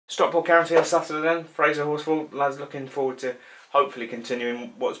Stockport County on Saturday then. Fraser Horsfall, lads looking forward to hopefully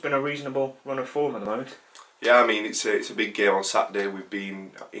continuing what's been a reasonable run of form at the moment. Yeah, I mean it's a big game on Saturday. We've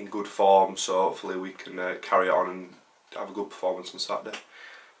been in good form, so hopefully we can carry it on and have a good performance on Saturday.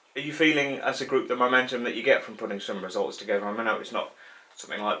 Are you feeling as a group the momentum that you get from putting some results together? I know it's not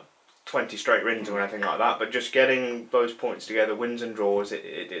something like 20 straight wins or anything like that, but just getting those points together, wins and draws,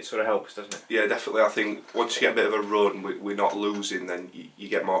 it sort of helps, doesn't it? Yeah, definitely. I think once you get a bit of a run, we're not losing, then you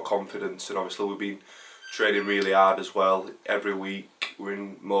get more confidence. And obviously we've been training really hard as well. Every week we're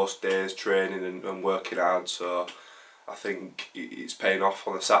in most days training and working hard, so I think it's paying off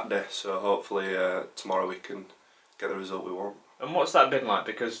on a Saturday. So hopefully tomorrow we can get the result we want. And what's that been like?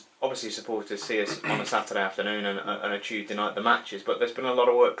 Because obviously supporters see us on a Saturday afternoon and a Tuesday night, the matches, but there's been a lot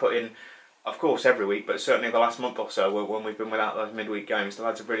of work put in, of course, every week, but certainly the last month or so when we've been without those midweek games, the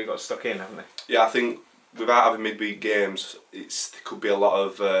lads have really got stuck in, haven't they? Yeah, I think without having midweek games, there could be a lot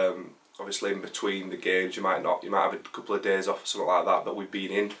of obviously in between the games. You might have a couple of days off or something like that, but we've been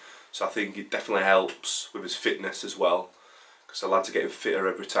in, so I think it definitely helps with his fitness as well, because the lads are getting fitter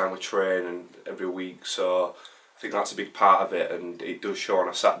every time we train and every week. So I think that's a big part of it, and it does show on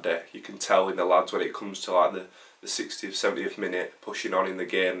a Saturday. You can tell in the lads when it comes to like the 60th, 70th minute pushing on in the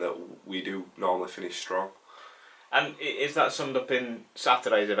game that we do normally finish strong. And is that summed up in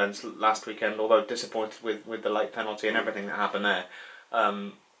Saturday's events last weekend? Although disappointed with the late penalty and everything that happened there,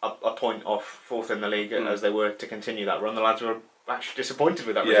 a point off fourth in the league as they were to continue that run. The lads were actually disappointed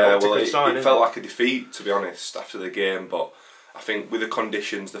with that result. Yeah, well, it felt like a defeat, to be honest, after the game, but I think with the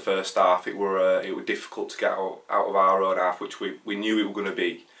conditions the first half, it were difficult to get out of our own half, which we knew it was going to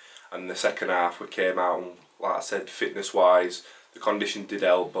be. And the second half we came out and, like I said, fitness wise, the conditions did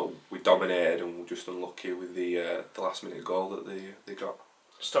help, but we dominated and were just unlucky with the last minute goal that they got.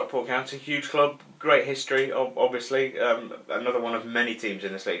 Stockport County, huge club, great history, obviously. Another one of many teams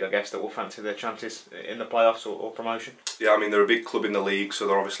in this league, I guess, that will fancy their chances in the playoffs or promotion. Yeah, I mean they're a big club in the league, so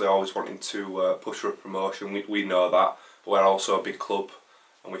they're obviously always wanting to push for a promotion. We know that. But we're also a big club,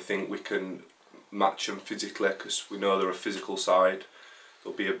 and we think we can match them physically because we know they're a physical side.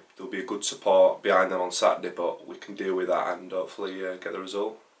 There'll be a good support behind them on Saturday, but we can deal with that and hopefully get the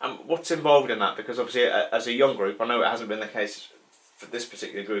result. And what's involved in that? Because obviously, as a young group, I know it hasn't been the case for this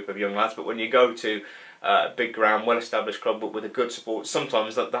particular group of young lads, but when you go to a big ground, well-established club, but with a good support,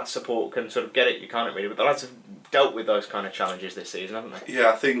 sometimes that support can sort of get it. You can't really, but the lads have dealt with those kind of challenges this season, haven't they? Yeah,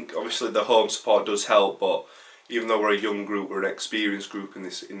 I think obviously the home support does help, but even though we're a young group, we're an experienced group in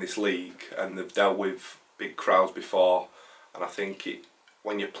this league, and they've dealt with big crowds before. And I think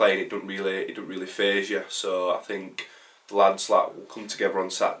when you're playing, it don't really faze you. So I think the lads will come together on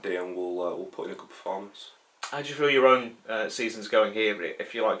Saturday and we'll put in a good performance. How do you feel your own season's going here,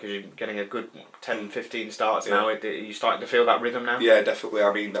 if you like, because you're getting a good 10-15 starts now? Are you starting to feel that rhythm now? Yeah, definitely.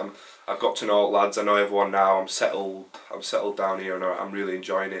 I mean, I've got to know lads. I know everyone now. I'm settled down here, and I'm really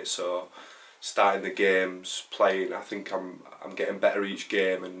enjoying it. So starting the games, playing, I think I'm getting better each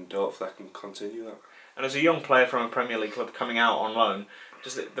game, and hopefully I can continue that. And as a young player from a Premier League club coming out on loan,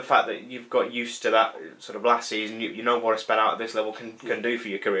 just the fact that you've got used to that sort of last season, you know what a spell out at this level can do for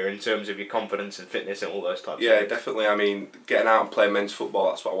your career in terms of your confidence and fitness and all those types of things. Yeah, definitely. I mean, getting out and playing men's football,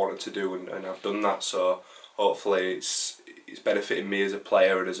 that's what I wanted to do, and I've done that. So hopefully it's benefiting me as a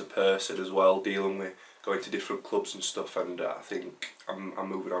player and as a person as well, dealing with going to different clubs and stuff, and I think I'm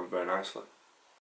moving on very nicely.